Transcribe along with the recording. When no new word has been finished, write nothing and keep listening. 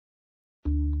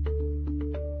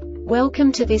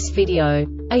Welcome to this video.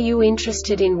 Are you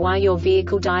interested in why your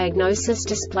vehicle diagnosis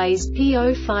displays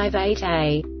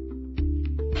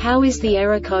P058A? How is the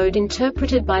error code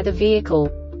interpreted by the vehicle?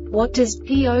 What does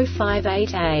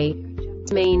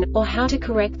P058A mean, or how to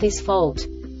correct this fault?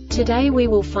 Today we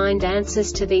will find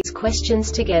answers to these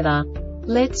questions together.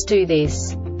 Let's do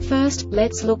this. First,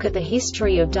 let's look at the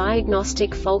history of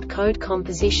diagnostic fault code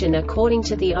composition according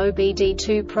to the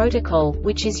OBD2 protocol,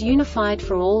 which is unified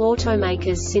for all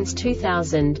automakers since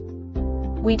 2000.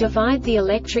 We divide the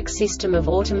electric system of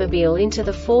automobile into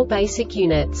the four basic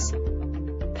units: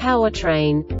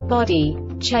 powertrain, body,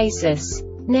 chassis,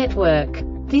 network.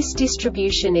 This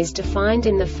distribution is defined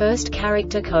in the first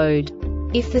character code.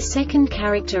 If the second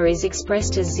character is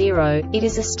expressed as 0, it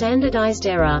is a standardized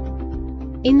error.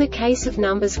 In the case of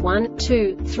numbers 1,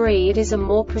 2, 3, it is a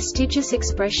more prestigious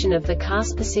expression of the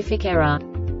car-specific error.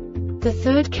 The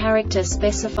third character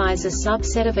specifies a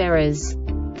subset of errors.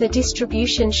 The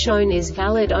distribution shown is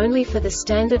valid only for the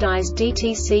standardized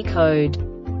DTC code.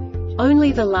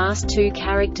 Only the last two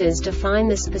characters define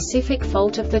the specific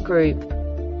fault of the group.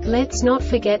 Let's not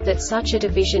forget that such a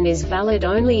division is valid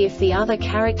only if the other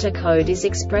character code is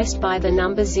expressed by the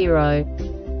number 0.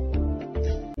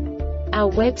 Our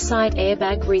website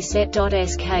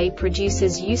airbagreset.sk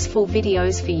produces useful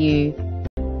videos for you.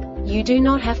 You do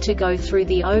not have to go through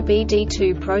the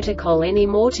OBD2 protocol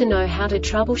anymore to know how to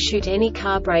troubleshoot any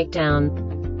car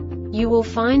breakdown. You will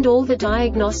find all the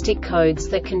diagnostic codes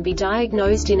that can be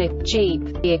diagnosed in a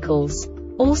Jeep vehicles.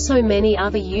 Also many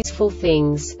other useful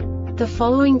things. The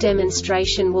following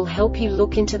demonstration will help you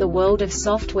look into the world of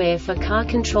software for car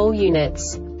control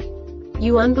units.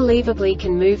 You unbelievably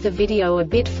can move the video a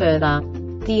bit further.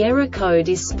 The error code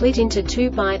is split into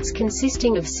 2 bytes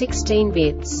consisting of 16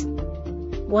 bits.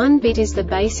 1 bit is the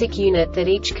basic unit that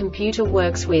each computer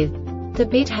works with. The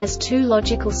bit has 2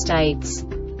 logical states: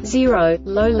 0,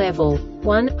 low level,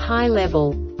 1, high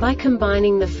level. By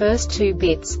combining the first 2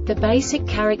 bits, the basic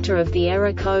character of the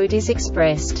error code is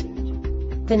expressed.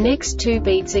 The next 2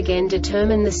 beats again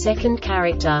determine the second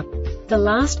character. The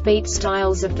last beat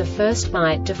styles of the first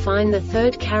byte define the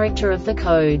third character of the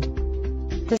code.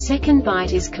 The second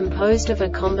byte is composed of a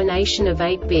combination of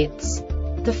 8 bits.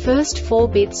 The first 4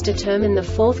 bits determine the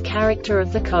fourth character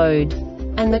of the code.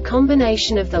 And the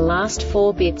combination of the last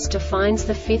 4 bits defines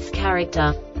the fifth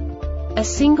character. A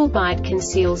single byte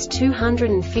conceals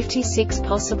 256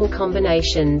 possible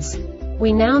combinations.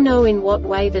 We now know in what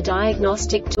way the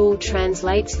diagnostic tool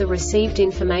translates the received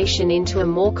information into a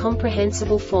more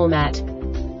comprehensible format.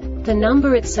 The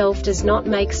number itself does not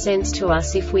make sense to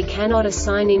us if we cannot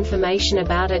assign information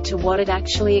about it to what it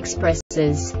actually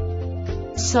expresses.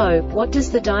 So, what does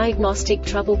the Diagnostic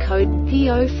Trouble Code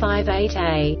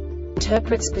P058A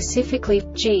interpret specifically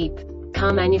for Jeep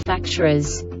car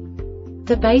manufacturers?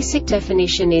 The basic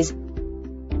definition is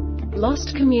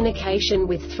lost communication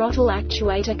with throttle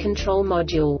actuator control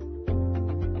module.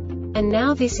 And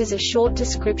now this is a short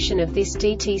description of this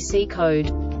DTC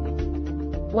code.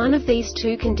 One of these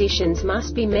two conditions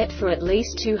must be met for at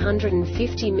least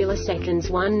 250 milliseconds.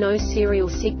 1. No serial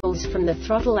signals from the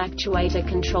throttle actuator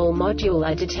control module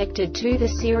are detected. 2. The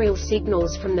serial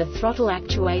signals from the throttle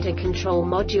actuator control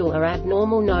module are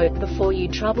abnormal. Note: before you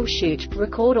troubleshoot,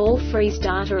 record all freeze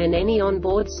data and any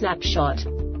onboard snapshot.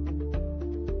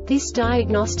 This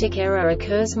diagnostic error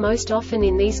occurs most often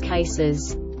in these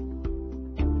cases: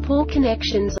 poor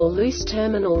connections or loose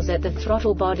terminals at the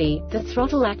throttle body, the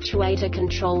throttle actuator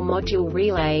control module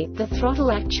relay, the throttle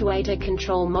actuator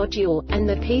control module, and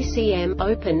the PCM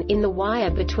open in the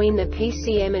wire between the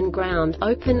PCM and ground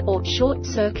open, or short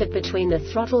circuit between the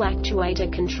throttle actuator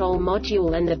control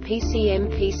module and the PCM.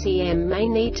 PCM may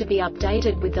need to be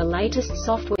updated with the latest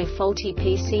software. Faulty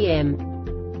PCM.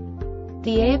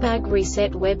 The Airbag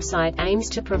Reset website aims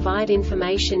to provide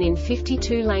information in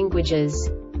 52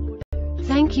 languages.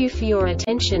 Thank you for your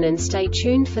attention and stay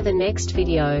tuned for the next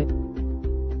video.